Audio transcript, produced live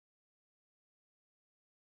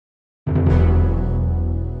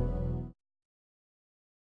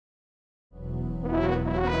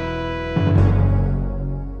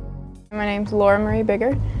My name's Laura Marie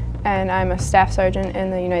Bigger, and I'm a Staff Sergeant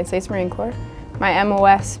in the United States Marine Corps. My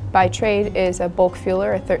MOS by trade is a bulk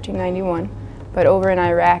fueler, a 1391, but over in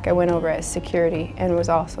Iraq I went over as security and was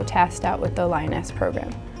also tasked out with the Lioness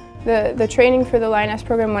program. The training for the Lioness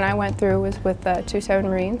program when I went through was with 27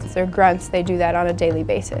 Marines. They're grunts, they do that on a daily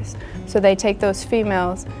basis. So they take those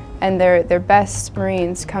females and their best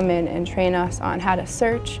Marines come in and train us on how to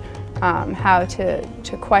search, how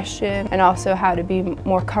to question, and also how to be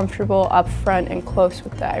more comfortable up front and close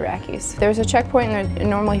with the Iraqis. There's a checkpoint and it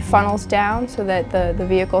normally funnels down so that the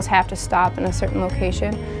vehicles have to stop in a certain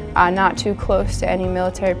location, not too close to any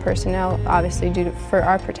military personnel, obviously for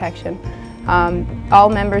our protection. All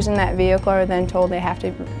members in that vehicle are then told they have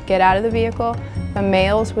to get out of the vehicle. The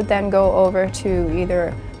males would then go over to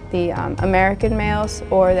either the American males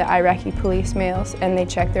or the Iraqi police males, and they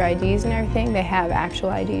check their IDs and everything. They have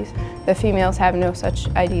actual IDs. The females have no such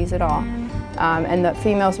IDs at all. And the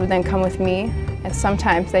females would then come with me, and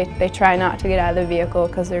sometimes they try not to get out of the vehicle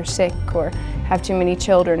because they're sick or have too many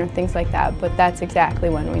children or things like that, but that's exactly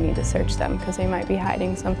when we need to search them because they might be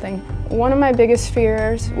hiding something. One of my biggest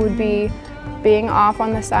fears would be being off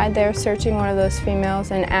on the side there, searching one of those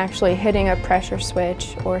females and actually hitting a pressure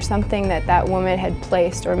switch or something that woman had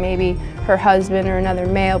placed, or maybe her husband or another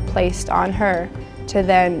male placed on her to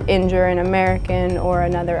then injure an American or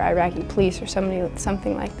another Iraqi police or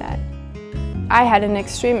something like that. I had an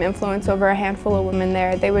extreme influence over a handful of women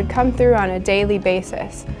there. They would come through on a daily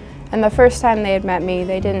basis. And the first time they had met me,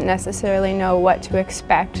 they didn't necessarily know what to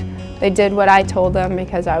expect. They did what I told them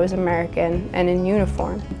because I was American and in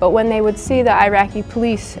uniform. But when they would see the Iraqi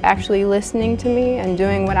police actually listening to me and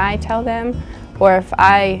doing what I tell them, or if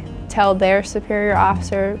I tell their superior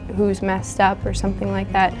officer who's messed up or something like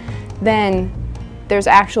that, then there's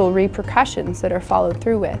actual repercussions that are followed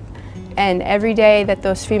through with. And every day that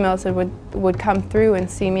those females would come through and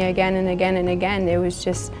see me again and again and again, it was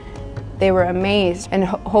just, they were amazed and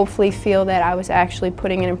hopefully feel that I was actually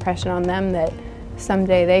putting an impression on them that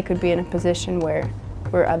someday they could be in a position where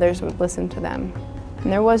others would listen to them.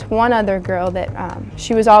 And there was one other girl that,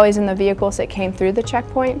 she was always in the vehicles that came through the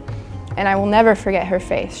checkpoint, and I will never forget her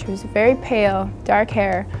face. She was very pale, dark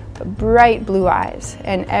hair, but bright blue eyes,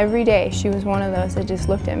 and every day she was one of those that just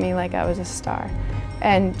looked at me like I was a star.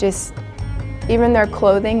 And just, even their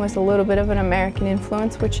clothing was a little bit of an American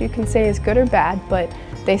influence, which you can say is good or bad, but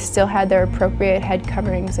they still had their appropriate head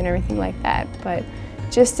coverings and everything like that. But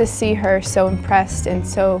just to see her so impressed and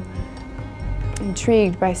so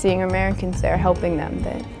intrigued by seeing Americans there helping them,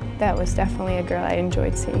 that was definitely a girl I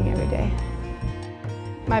enjoyed seeing every day.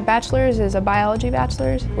 My bachelor's is a biology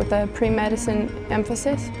bachelor's with a pre-medicine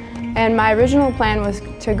emphasis, and my original plan was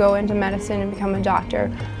to go into medicine and become a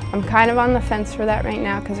doctor. I'm kind of on the fence for that right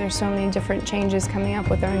now because there's so many different changes coming up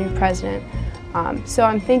with our new president. So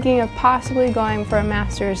I'm thinking of possibly going for a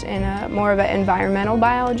master's in more of an environmental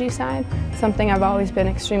biology side, something I've always been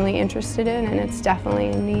extremely interested in, and it's definitely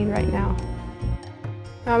in need right now.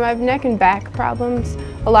 I have neck and back problems.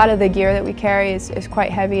 A lot of the gear that we carry is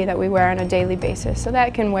quite heavy that we wear on a daily basis, so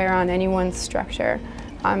that can wear on anyone's structure.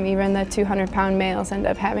 Even the 200-pound males end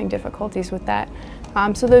up having difficulties with that.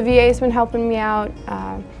 So the VA's been helping me out,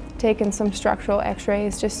 taking some structural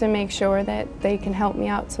x-rays just to make sure that they can help me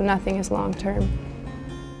out so nothing is long-term.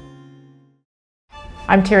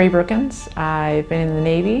 I'm Terry Brookins. I've been in the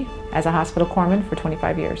Navy as a hospital corpsman for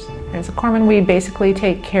 25 years. As a corpsman, we basically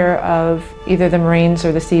take care of either the Marines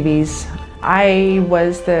or the Seabees. I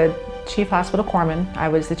was the chief hospital corpsman. I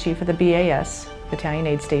was the chief of the BAS, Battalion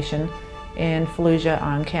Aid Station, in Fallujah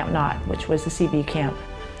on Camp Knott, which was the Seabee camp.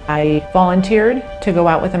 I volunteered to go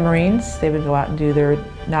out with the Marines. They would go out and do their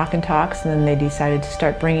knock and talks, and then they decided to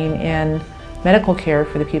start bringing in medical care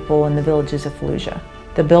for the people in the villages of Fallujah.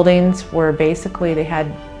 The buildings were basically, they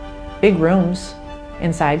had big rooms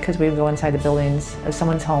inside because we would go inside the buildings of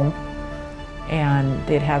someone's home, and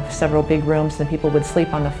they'd have several big rooms and people would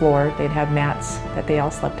sleep on the floor. They'd have mats that they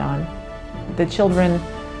all slept on. The children,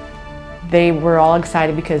 they were all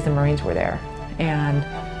excited because the Marines were there, and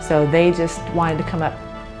so they just wanted to come up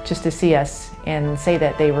just to see us and say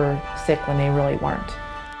that they were sick when they really weren't.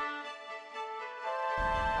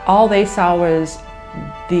 All they saw was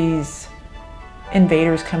these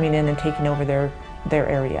invaders coming in and taking over their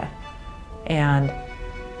area. And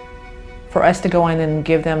for us to go in and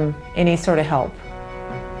give them any sort of help,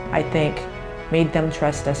 I think made them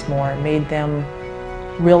trust us more, made them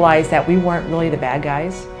realize that we weren't really the bad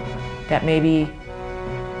guys, that maybe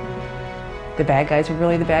the bad guys were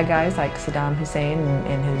really the bad guys, like Saddam Hussein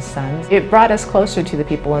and his sons. It brought us closer to the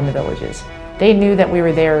people in the villages. They knew that we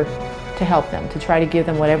were there to help them, to try to give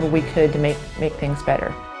them whatever we could to make things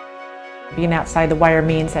better. Being outside the wire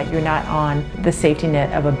means that you're not on the safety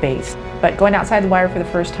net of a base. But going outside the wire for the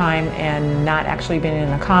first time and not actually being in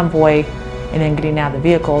a convoy and then getting out of the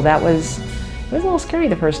vehicle, it was a little scary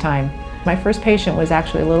the first time. My first patient was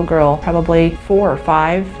actually a little girl, probably 4 or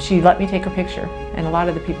 5. She let me take her picture, and a lot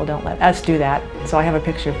of the people don't let us do that. So I have a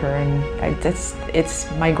picture of her, and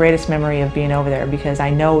it's my greatest memory of being over there, because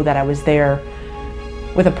I know that I was there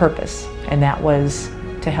with a purpose, and that was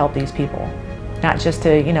to help these people. Not just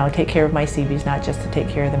to, take care of my Seabees, not just to take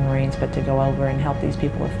care of the Marines, but to go over and help these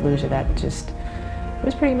people with Fallujah. It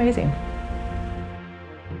was pretty amazing.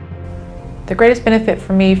 The greatest benefit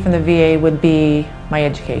for me from the VA would be my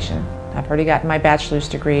education. I've already gotten my bachelor's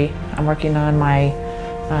degree. I'm working on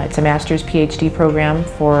it's a master's PhD program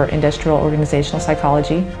for industrial organizational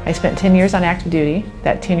psychology. I spent 10 years on active duty.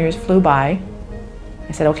 That 10 years flew by.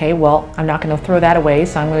 I said, okay, well, I'm not going to throw that away,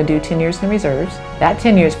 so I'm going to do 10 years in the reserves. That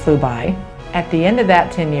 10 years flew by. At the end of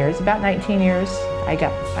that 10 years, about 19 years,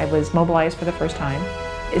 I was mobilized for the first time.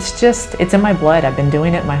 It's in my blood. I've been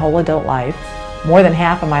doing it my whole adult life, more than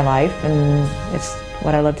half of my life, and it's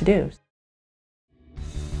what I love to do.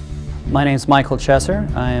 My name is Michael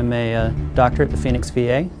Chesser. I am a doctor at the Phoenix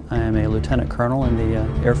VA. I am a lieutenant colonel in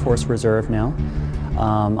the Air Force Reserve now.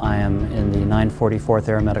 I am in the 944th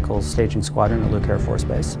Aeromedical Staging Squadron at Luke Air Force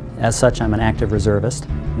Base. As such, I'm an active reservist.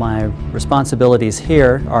 My responsibilities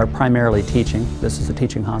here are primarily teaching. This is a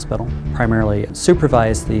teaching hospital. Primarily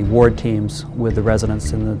supervise the ward teams with the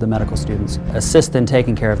residents and the medical students. Assist in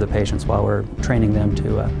taking care of the patients while we're training them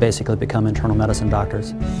to basically become internal medicine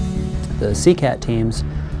doctors. The CCAT teams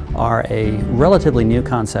are a relatively new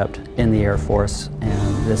concept in the Air Force,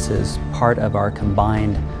 and this is part of our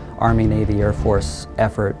combined Army, Navy, Air Force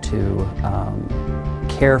effort to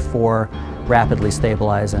care for, rapidly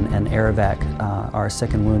stabilize, and air evac our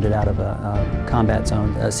sick and wounded out of a combat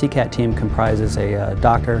zone. A CCAT team comprises a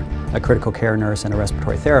doctor, a critical care nurse, and a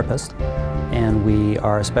respiratory therapist, and we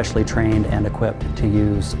are especially trained and equipped to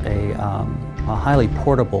use a highly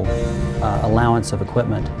portable allowance of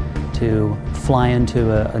equipment to fly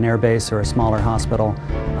into an air base or a smaller hospital,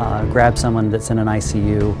 grab someone that's in an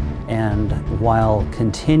ICU, and while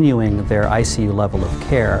continuing their ICU level of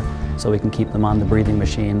care, so we can keep them on the breathing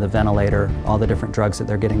machine, the ventilator, all the different drugs that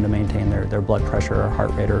they're getting to maintain their blood pressure or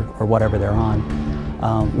heart rate or whatever they're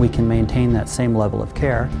on, we can maintain that same level of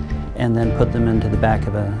care and then put them into the back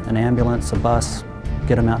of an ambulance, a bus,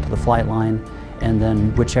 get them out to the flight line, and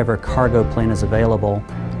then whichever cargo plane is available,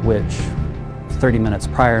 which 30 minutes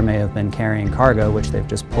prior may have been carrying cargo, which they've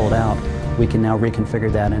just pulled out, we can now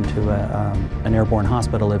reconfigure that into an airborne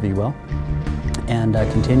hospital, if you will, and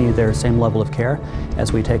continue their same level of care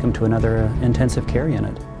as we take them to another intensive care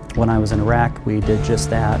unit. When I was in Iraq, we did just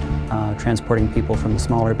that, transporting people from the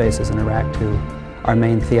smaller bases in Iraq to our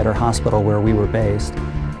main theater hospital where we were based,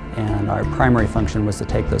 and our primary function was to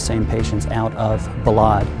take those same patients out of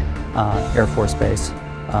Balad Air Force Base,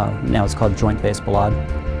 now it's called Joint Base Balad,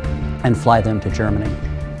 and fly them to Germany.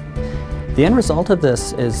 The end result of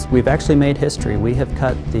this is we've actually made history. We have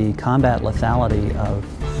cut the lethality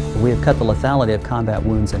of combat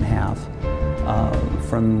wounds in half.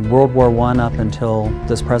 From World War I up until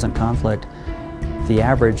this present conflict, the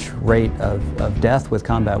average rate of death with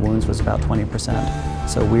combat wounds was about 20%.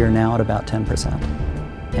 So we are now at about 10%.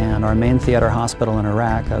 And our main theater hospital in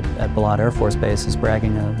Iraq at Balad Air Force Base is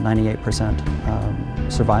bragging a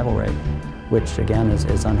 98% survival rate, which again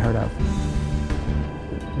is unheard of.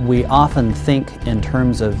 We often think in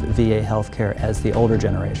terms of VA healthcare as the older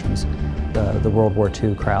generations, the World War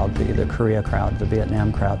II crowd, the Korea crowd, the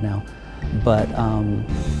Vietnam crowd now. But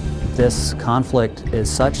this conflict is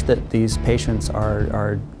such that these patients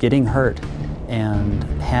are getting hurt and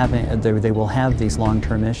they will have these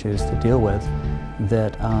long-term issues to deal with,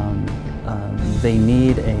 that they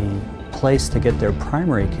need a place to get their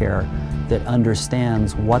primary care that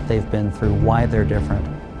understands what they've been through, why they're different.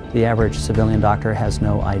 The average civilian doctor has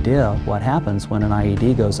no idea what happens when an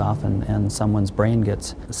IED goes off and someone's brain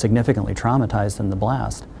gets significantly traumatized in the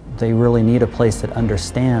blast. They really need a place that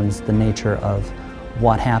understands the nature of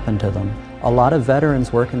what happened to them. A lot of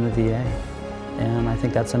veterans work in the VA, and I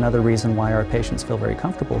think that's another reason why our patients feel very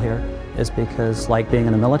comfortable here, is because, like being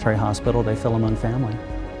in a military hospital, they feel among family.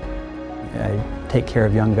 I take care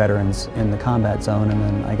of young veterans in the combat zone, and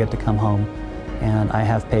then I get to come home and I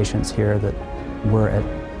have patients here that were at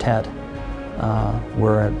Tet,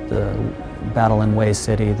 were at the battle in Way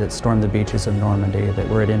City, that stormed the beaches of Normandy, that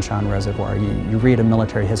were at Inchon Reservoir. You read a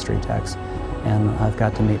military history text, and I've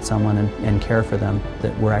got to meet someone and care for them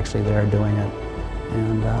that were actually there doing it.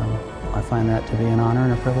 And I find that to be an honor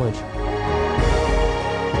and a privilege.